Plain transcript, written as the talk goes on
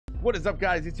What is up,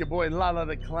 guys? It's your boy Lala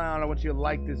the Clown. I want you to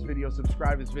like this video,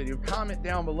 subscribe this video, comment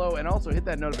down below, and also hit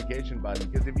that notification button,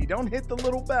 because if you don't hit the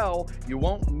little bell, you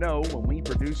won't know when we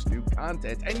produce new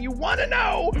content. And you want to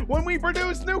know when we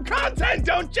produce new content,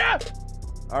 don't you?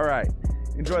 All right,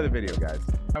 enjoy the video, guys.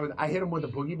 I hit him with a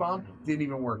boogie bomb. Didn't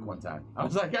even work one time. I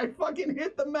was like, I fucking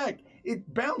hit the mech.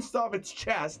 It bounced off its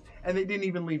chest, and they didn't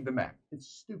even leave the mech. It's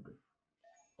stupid.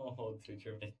 Oh, dude,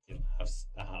 you're making me laugh.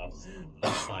 Stop.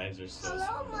 The slides are so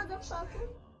Hello, motherfucker.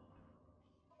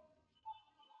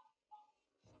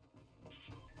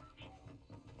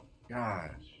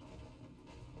 Gosh.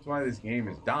 That's why this game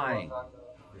is dying.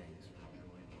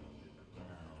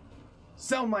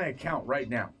 Sell my account right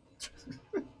now.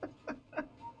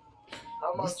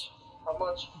 How much? How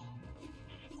much?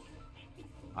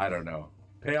 I don't know.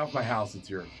 Pay off my house, it's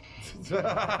yours.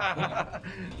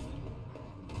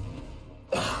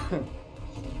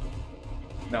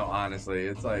 No, honestly,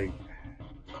 it's like,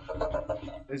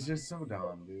 it's just so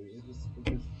dumb, dude. It just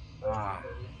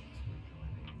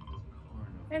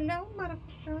Hello,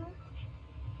 motherfucker.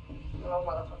 Hello,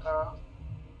 motherfucker.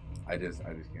 I just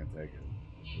can't take it.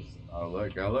 Oh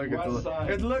look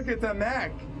at the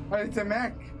mech. Oh, it's a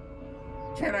mech.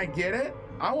 Can I get it?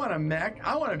 I want a mech.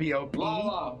 I want to be OP.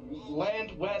 Lala,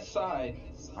 land west side.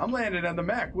 I'm landing on the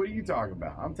mech. What are you talking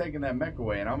about? I'm taking that mech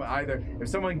away, and I'm either, if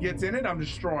someone gets in it, I'm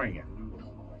destroying it.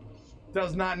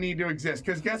 Does not need to exist,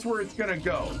 because guess where it's gonna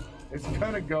go? It's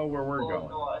gonna go where we're going.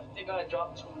 No, I think I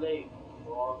dropped too late.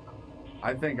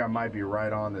 I think I might be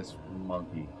right on this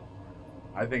monkey.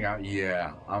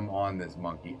 Yeah, I'm on this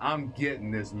monkey. I'm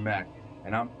getting this mech,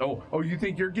 and oh, you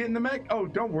think you're getting the mech? Oh,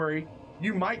 don't worry.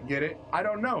 You might get it. I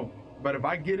don't know. But if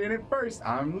I get in it first,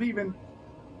 I'm leaving.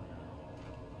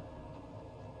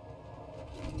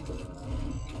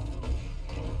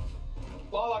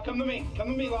 Lala, come to me.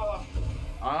 Come to me, Lala.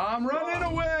 I'm running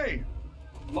away.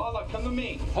 Lala, come to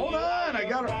me. Hold on, I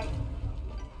got her.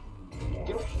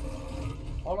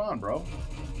 Hold on, bro.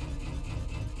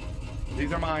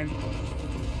 These are mine.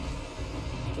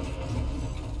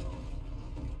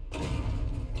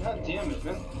 God damn it,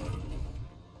 man.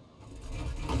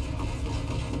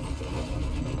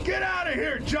 Get out of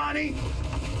here, Johnny!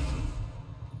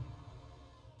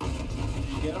 Did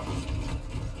you get him?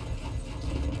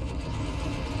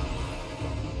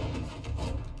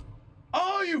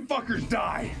 All you fuckers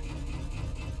die!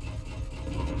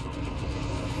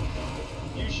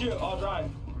 You shoot, I'll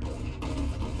drive.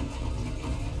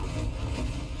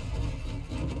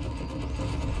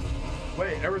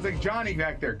 Wait, there was a Johnny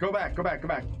back there. Go back, go back, go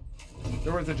back.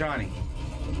 There was a Johnny.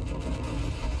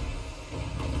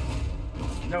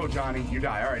 No, Johnny, you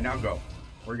die. All right, now go.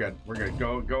 We're good. We're good.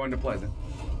 Go into Pleasant.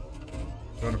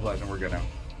 Go into Pleasant. We're good now.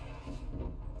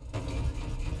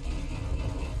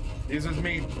 These was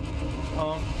me.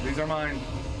 These are mine.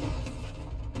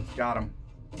 Got him.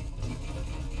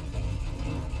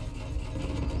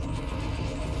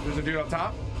 There's a dude up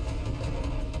top.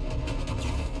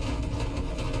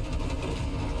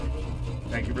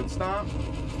 Thank you for the stomp.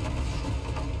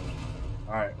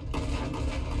 All right.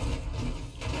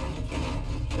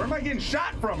 Where am I getting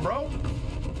shot from, bro?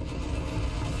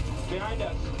 Behind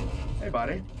us. Hey,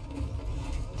 buddy.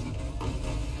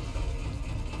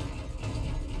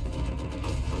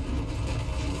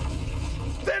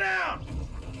 Sit down!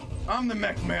 I'm the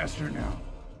mech master now.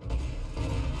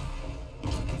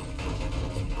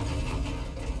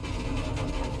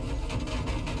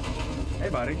 Hey,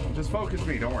 buddy. Just focus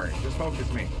me. Don't worry. Just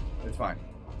focus me. It's fine.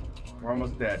 We're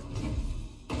almost dead.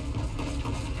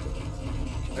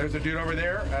 There's a dude over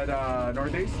there at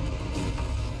northeast.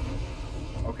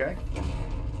 Okay.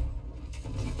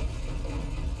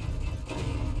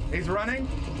 He's running.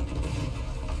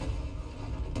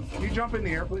 Can you jump in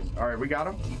the air, please? All right, we got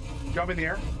him. Jump in the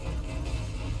air.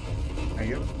 Thank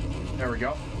you. There we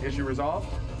go. Issue resolved.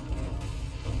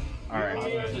 All right.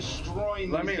 We are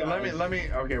destroying Let me.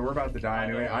 Okay, we're about to die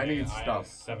anyway. I need I stuff. have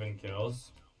 7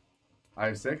 kills. I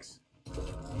have 6.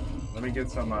 Let me get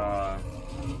some.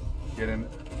 Get in.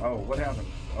 Oh, what happened?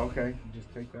 Okay,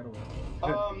 just take that away.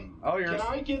 Oh, yours. Can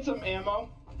I get some ammo?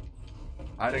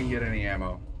 I didn't get any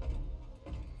ammo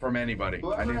from anybody.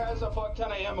 Whoever has a fuck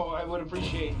ton of ammo, I would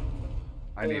appreciate.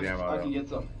 I need ammo. I can get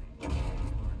some.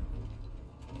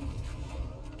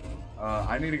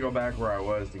 I need to go back where I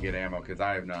was to get ammo because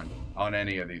I have none on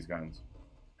any of these guns.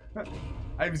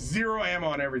 I have 0 ammo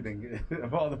on everything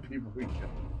of all the people we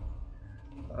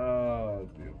killed. Oh,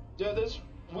 dude. Dude,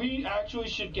 we actually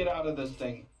should get out of this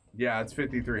thing. Yeah, it's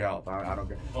 53 health. I don't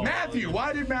care. Oh, Matthew,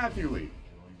 why did Matthew leave?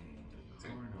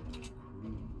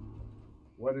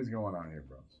 What is going on here,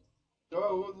 bros?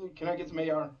 Oh, can I get some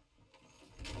AR?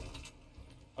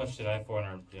 Oh shit, I have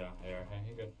 400. Yeah, AR. Hey,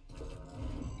 you good?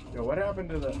 Yo, what happened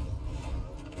to the...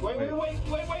 Wait.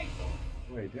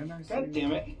 Wait, didn't I see... God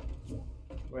damn it.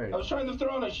 Wait. I was trying to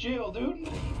throw on a shield, dude.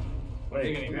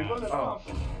 Wait. getting You're mad? putting it off.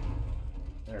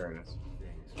 There it is.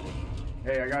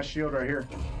 Hey, I got a shield right here.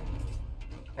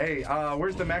 Hey,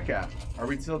 where's the mech at? Are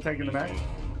we still taking the mech?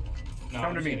 No, Come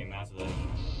I'm to just me. getting mad to the...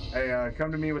 Hey,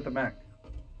 come to me with the mech.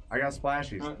 I got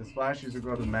splashies. The splashies will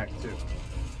go to the mech too.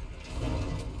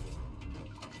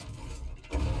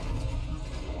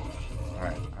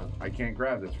 Alright, I can't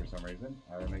grab this for some reason.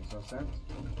 That makes no sense.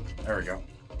 There we go.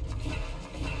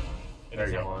 It There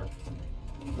you doesn't go. work.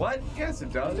 What? Yes,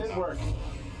 it does. It didn't work.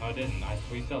 Oh, it didn't.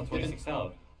 We still have 26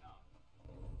 health.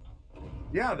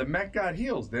 Yeah, the mech got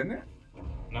heals, didn't it?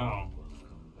 No.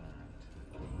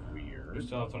 We Weird.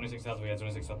 still have 26 health. We had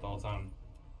 26 health the whole time.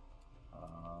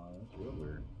 That's real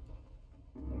weird.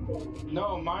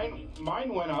 No, mine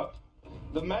went up.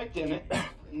 The mech didn't.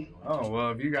 Oh, well,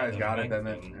 if you guys The got it, then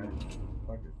mech it, didn't. yeah,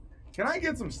 fuck it. Can I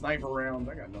get some sniper rounds?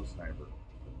 I got no sniper.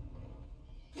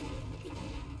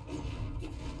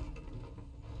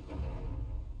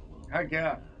 Heck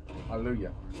yeah.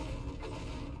 Hallelujah.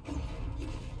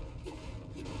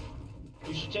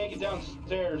 You should take it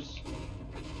downstairs.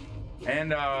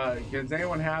 And does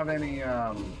anyone have any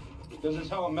Because there's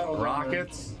hella metal down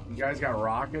rockets? You guys got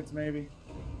rockets, maybe?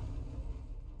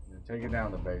 Yeah, take it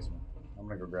down to the basement. I'm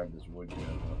gonna go grab this wood you guys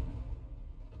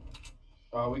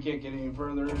left. We can't get any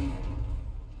further in.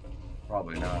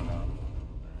 Probably not, no.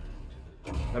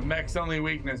 The mech's only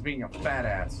weakness being a fat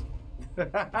ass.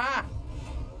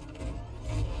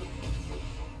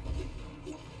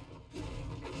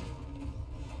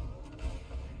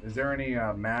 Is there any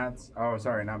mats? Oh,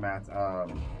 sorry, not mats.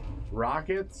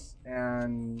 Rockets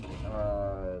and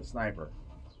sniper.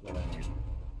 That's what I need.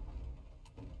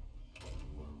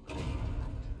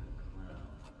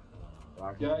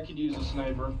 Rockets. Yeah, I could use a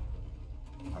sniper.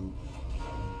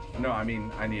 No, I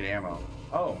mean I need ammo.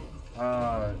 Oh,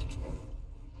 I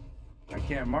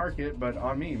can't mark it, but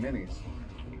on me, minis.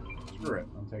 Screw it,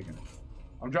 I'm taking it.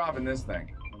 I'm dropping this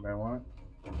thing. Anybody want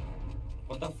it?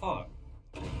 What the fuck?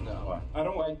 No, What? I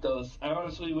don't like those. I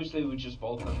honestly wish they would just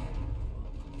bolt them.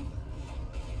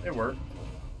 It worked.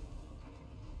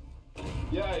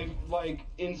 Yeah, like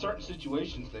in certain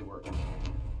situations they work.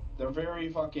 They're very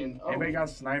fucking. Oh, Anybody got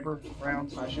sniper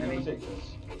rounds? I should Any? never take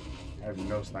this. I have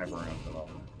no sniper rounds at all.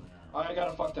 I got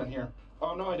a fuck ton here.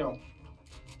 Oh no, I don't.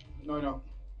 No, I don't.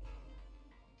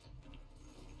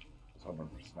 I was hoping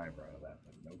for sniper out of that,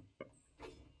 but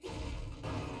nope.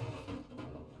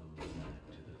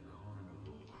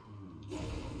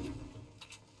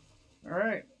 All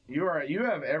right, you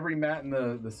have every mat in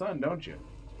the sun, don't you?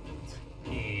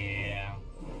 Yeah.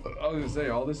 I was gonna say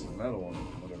all this is metal and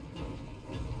whatever.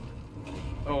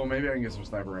 Oh, maybe I can get some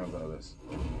sniper rounds out of this.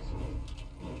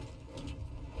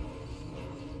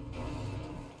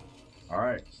 All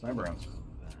right, sniper rounds.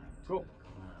 Cool.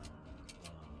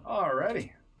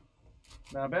 Alrighty.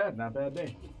 Not bad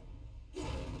day. You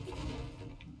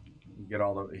get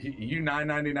all the you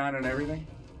 $9.99 on everything.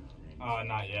 Oh,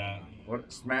 not yet.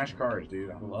 What smash cars,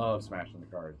 dude? I love smashing the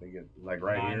cars. They get like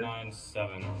right here.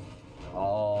 997.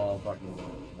 All fucking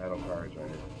metal cars right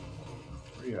here.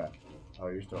 Where you at? Oh,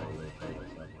 you're still over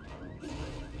there.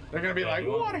 They're gonna be like,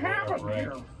 what happened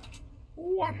here?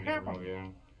 What happened? Yeah.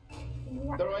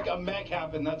 They're like a mech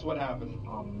happened. That's what happened.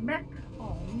 A mech?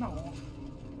 Oh no.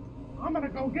 I'm gonna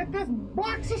go get this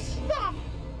box of stuff.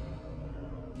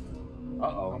 I'm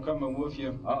Uh-oh. coming with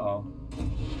you. Uh-oh.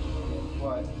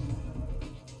 What?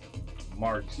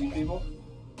 Marks. See people?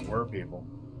 Were people.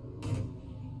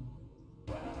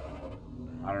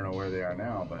 I don't know where they are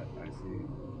now, but I see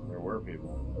there were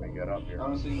people. They get up I here.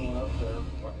 don't see anyone up there.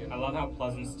 Fucking. I love how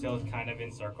Pleasant's still kind of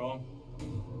in circle.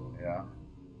 Yeah,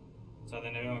 So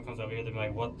then everyone comes over here, they'll be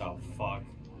like, what the fuck?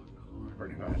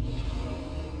 pretty much.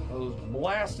 Those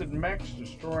blasted mechs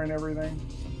destroying everything.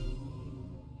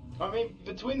 I mean,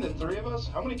 between the three of us,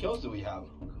 how many kills do we have?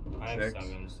 I have 6.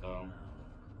 7, so.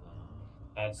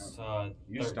 That's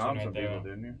You 13 stomped right some there. people,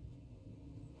 didn't you?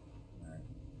 Alright.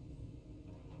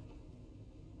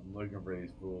 I'm looking for these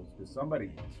fools. Cause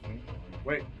somebody.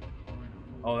 Wait.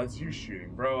 Oh, that's you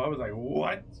shooting, bro. I was like,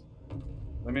 what?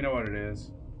 Let me know what it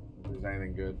is. If there's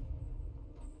anything good.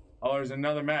 Oh, there's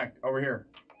another mech over here.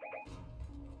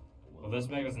 Well, this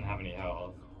mech doesn't have any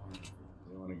health.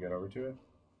 You want to get over to it?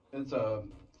 It's a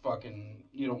fucking.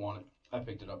 You don't want it. I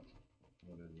picked it up.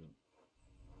 What is it?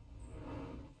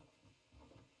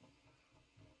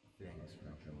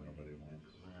 Nobody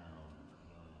wants.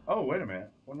 Oh, wait a minute.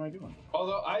 What am I doing?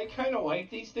 Although I kind of like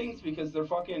these things because they're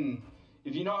fucking.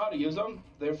 If you know how to use them,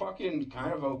 they're fucking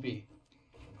kind of OP.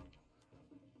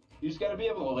 You just gotta be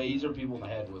able to laser people in the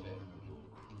head with it.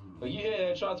 Like, you hit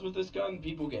headshots with this gun,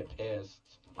 people get pissed.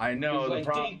 I know, it's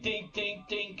like, dink, dink, dink,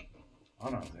 dink. Oh,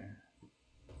 no, there.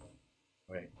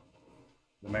 Wait.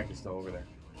 The mech is still over there.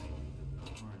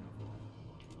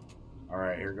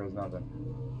 Alright, here goes nothing.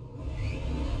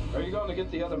 Are you going to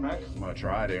get the other mech? I'm gonna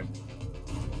try to.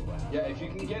 Yeah, if you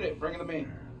can get it, bring it to me.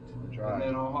 Try. And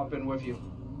then I'll hop in with you.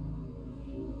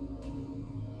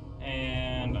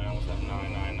 And I almost have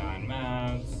 999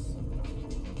 mats.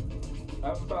 I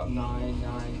have about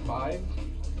 995.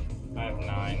 I have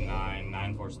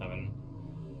 99947.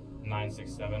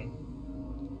 967.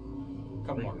 A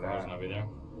couple more cars and I'll be there.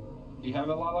 Do you have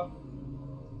it, Lala?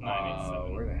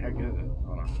 987. Where the heck is it?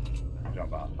 Hold on.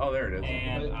 Jump out. Oh, there it is.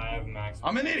 And I have max.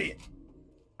 I'm an idiot!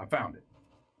 I found it.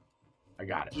 I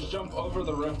got it. Just jump over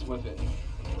the rift with it.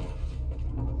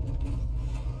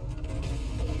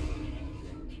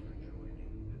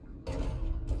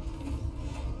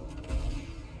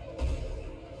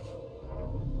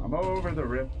 I'm over the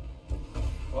rip.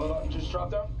 Hold on, just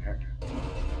drop down. There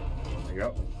you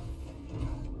go.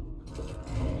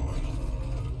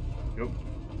 Go.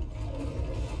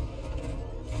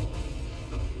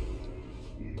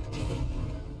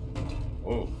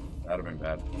 Oh, that'd have been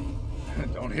bad.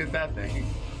 Don't hit that thing.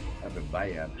 That'd been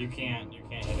bad. You can't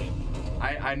hit it.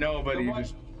 I know, but you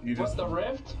just What's the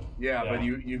rift? yeah, Yeah. but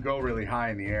you go really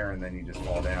high in the air and then you just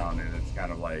fall down and it's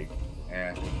kind of like,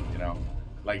 you know,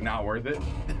 like not worth it.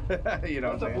 You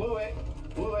know What's what up, I'm saying? Blue It?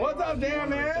 Blue It, What's up, Dan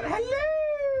Man?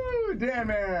 Hello, Dan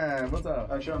Man. What's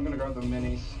up? Actually, I'm gonna grab the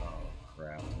minis. Oh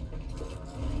crap.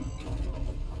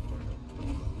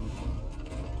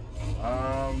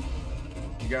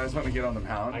 You guys want to get on the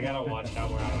mountain? I gotta watch out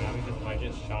where I'm at because if I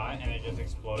get shot and it just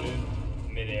exploded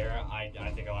mid-air, I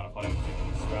take a lot of fun when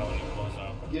it blows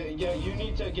up. Yeah, you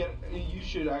need to get. You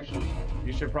should actually.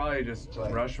 You should probably just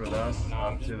rush with us No,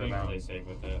 I'm up just to the being mountain. really safe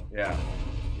with it. Yeah,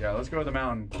 yeah. Let's go to the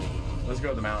mountain. Let's go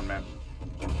to the mountain, man.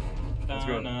 Let's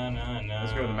go.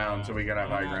 Let's go to the mountain so we can have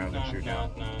high ground and shoot down.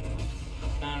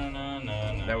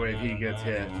 That way, if he gets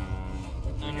hit,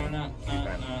 we can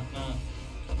defend.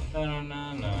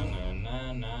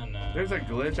 There's a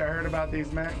glitch I heard about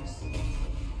these mechs.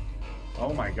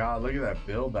 Oh my god, look at that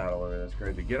build battle over there. That's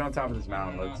crazy. Get on top of this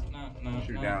mountain. Let's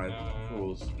shoot down at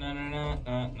fools.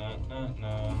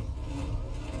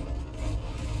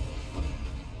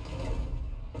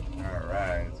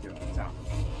 Alright, let's get on top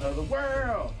of the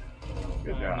world.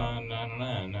 Good job.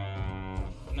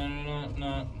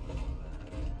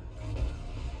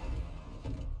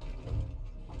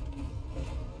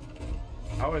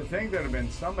 I would think there'd have been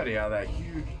somebody out of that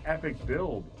huge epic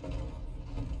build.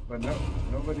 But no,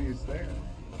 nobody's there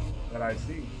that I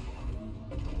see.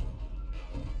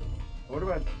 What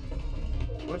about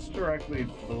what's directly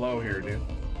below here, dude?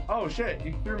 Oh shit,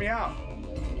 you threw me out.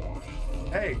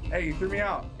 Hey, you threw me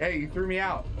out. Hey, you threw me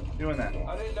out doing that.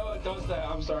 I didn't know it does that.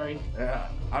 I'm sorry. Yeah,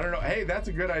 I don't know. Hey, that's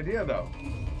a good idea though.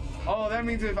 Oh, that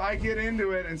means if I get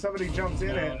into it and somebody jumps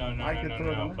in I could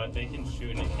throw them. But they can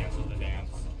shoot and it cancels the dance.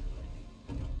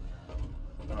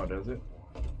 Oh, does it?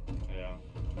 Yeah.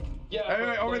 Yeah. Hey,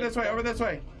 wait, over this way, over this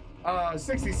way.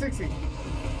 60.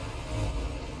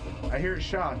 I hear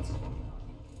shots.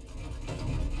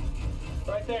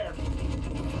 Right there.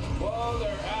 Whoa,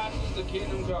 their ass is the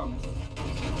kingdom come.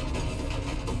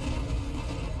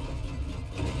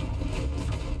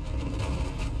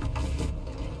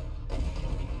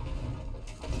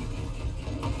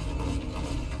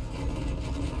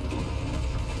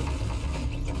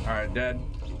 Alright, dead.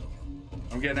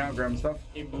 I'm getting out, grabbing stuff.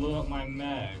 He blew up my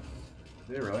mech.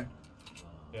 Did it really?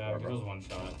 Yeah, because it was one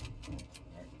shot.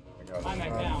 I got My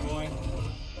mech down, boy.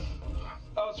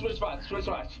 Oh, switch spots, switch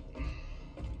spots.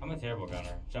 I'm a terrible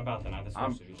gunner. Jump out then. I have to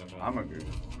switch if you jump out. I'm a good.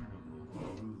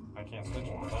 I can't switch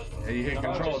one. Hey, you hit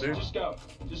control, dude. Just go.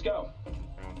 Just go.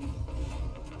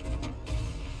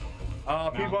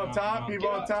 People up top, people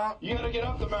up top. You gotta get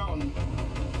up the mountain.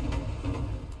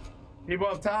 People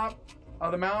up top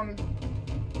of the mountain.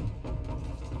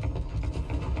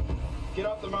 Get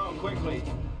up the mountain quickly.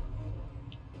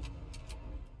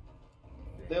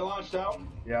 They launched out.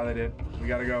 Yeah, they did. We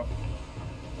gotta go.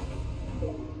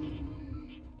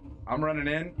 I'm running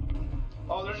in.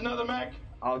 Oh, there's another mech.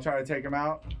 I'll try to take him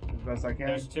out as best I can.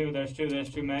 There's two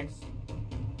mechs.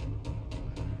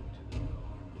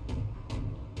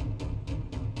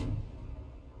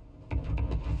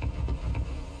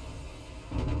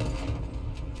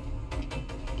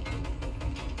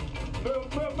 Move.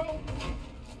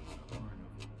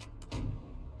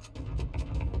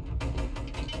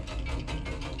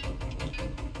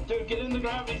 Dude, get in the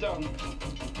gravity zone.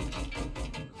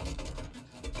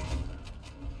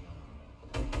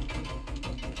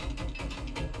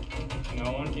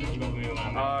 No one can keep up with me when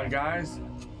I'm guys,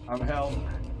 I'm held.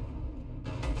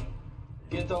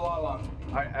 Get the Lala.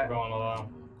 We're going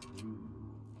along.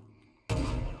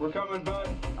 We're coming, bud.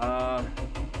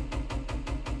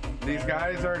 These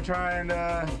guys are trying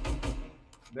to.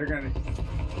 They're gonna.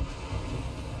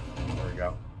 There we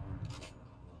go.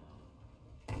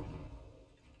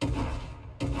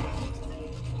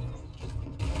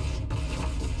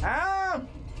 Ah!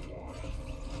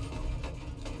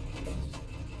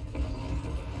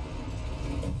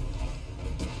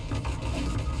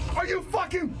 Are you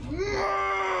fucking?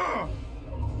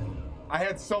 I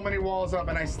had so many walls up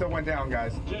and I still went down,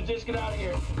 guys. Dude, just get out of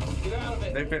here. Get out of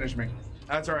it. They finished me.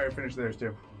 That's alright, I finished theirs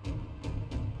too.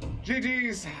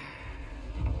 GG's.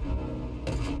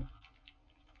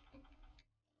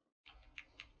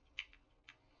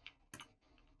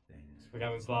 We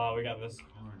got this law, we got this.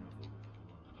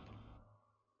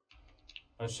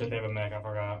 Oh shit, they have a mech, I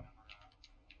forgot.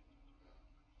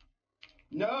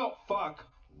 No, fuck.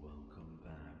 Welcome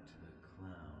back to the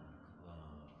Clown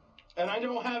Club. And I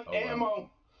don't have ammo.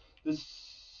 This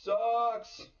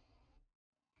sucks.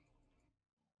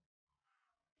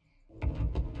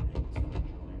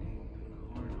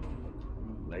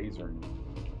 Laser.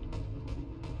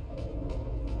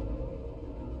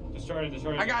 Destroyed it.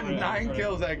 I got 9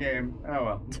 kills that game. Oh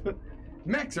well.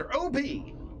 Mechs are OP.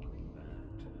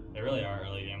 They really are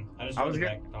early game. Don't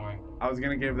worry. I was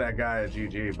gonna give that guy a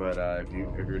GG, but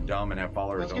if you're dumb and have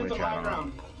followers Let's only get the chat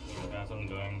background. That's what I'm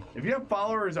doing. If you have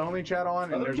followers only chat on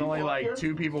and Other there's people only up like here?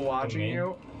 2 people watching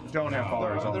you, don't have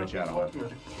followers only chat on.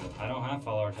 I don't have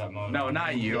follower chat mode. No,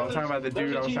 not you. I was talking about the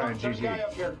dude. I was trying to There's a guy GG.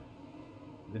 up here.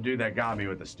 The dude that got me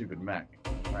with the stupid mech.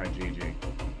 Alright, GG.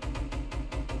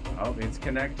 Oh, it's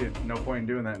connected. No point in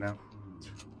doing that now.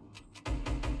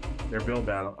 Their build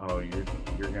battle. Oh,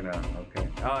 you're gonna.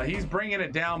 Okay. He's bringing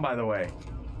it down, by the way.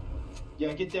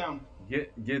 Yeah, get down.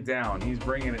 Get down. He's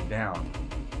bringing it down.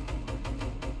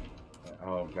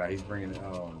 Oh god, he's bringing it.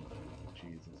 Oh,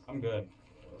 Jesus. I'm good.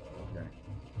 Okay.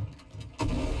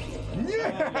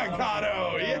 Yeah,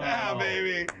 Gato. Yeah,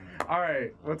 baby. All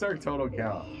right. What's our total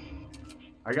count?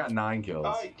 I got 9 kills.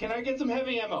 All right, can I get some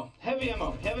heavy ammo? Heavy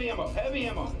ammo. Heavy ammo. Heavy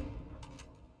ammo.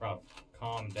 Bro,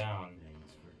 calm down.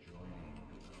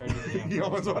 You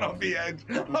almost went off the edge.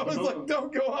 I was like,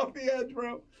 don't go off the edge,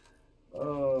 bro.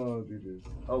 Oh, dude.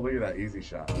 Oh, look at that easy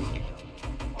shot.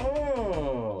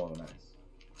 Oh, nice.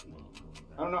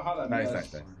 I don't know how that Nice.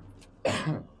 missed.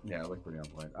 Yeah, it looked pretty on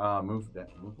point.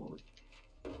 Move forward.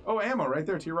 Oh, ammo right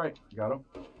there to your right. Got him.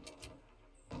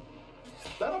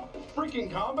 Is that a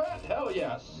freaking combat? Hell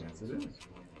yes. Yes, it is.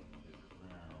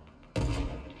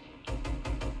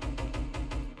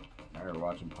 All right, we're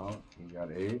watching Punk. He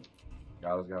got 8.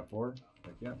 Gato's got 4.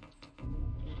 Heck yeah.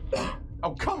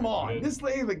 Oh, come on! This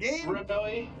late in the game?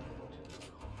 Really?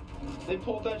 They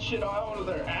pulled that shit out of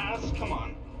their ass? Come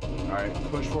on. Alright,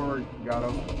 push forward,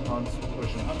 Gato. Punk's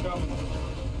pushing. I'm coming.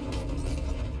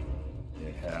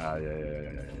 Yeah.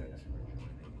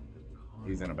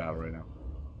 He's in a battle right now.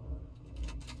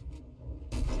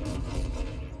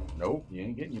 Nope, you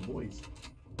ain't getting your boys.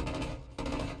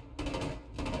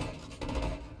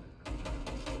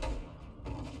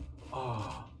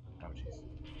 Oh, ouchies.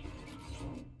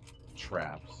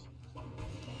 Traps.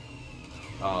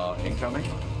 Incoming.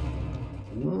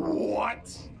 What?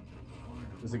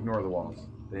 Just ignore the walls.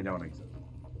 They don't exist.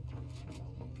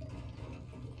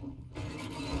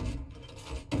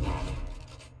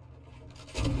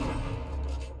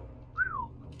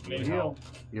 Heal.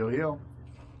 Heal.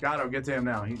 Gato, get to him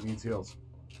now. He needs heals.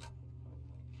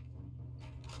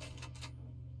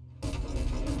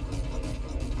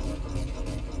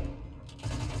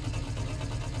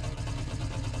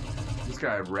 This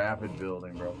guy rapid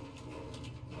building, bro.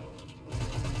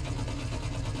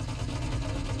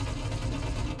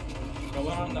 Go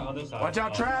on the other side. Watch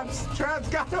out, traps! Traps,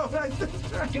 Gato!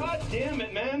 God damn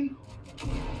it, man!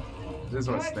 This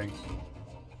one stinks.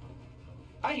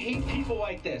 I hate people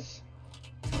like this.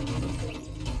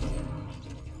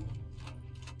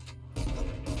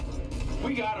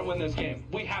 We gotta win this game.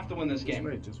 We have to win this game.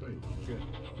 Just wait. Good.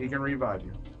 He can revive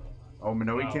you. Oh,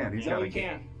 no, he can't. No, he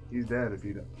can't. He's dead if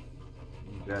you don't.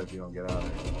 He's dead if you don't get out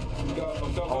of there.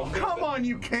 Go, Come on,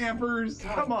 you campers!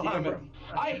 God Come on, damn it. bro.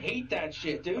 I hate that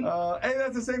shit, dude. Hey,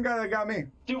 that's the same guy that got me.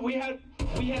 Dude, we had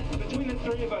between the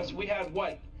 3 of us, we had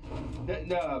what?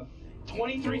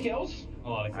 23 kills? A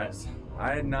lot of kills.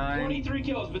 I had 9. 23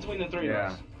 kills between the 3 of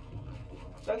us.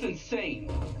 That's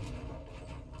insane.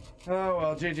 Oh,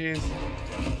 well, GG's.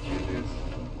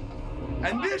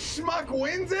 And this schmuck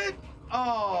wins it?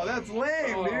 Oh, that's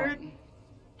lame, dude.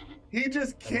 He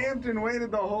just camped and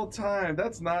waited the whole time.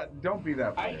 That's not. Don't be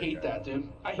that player. I hate guys. that,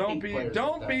 dude.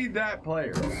 Don't be that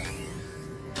player.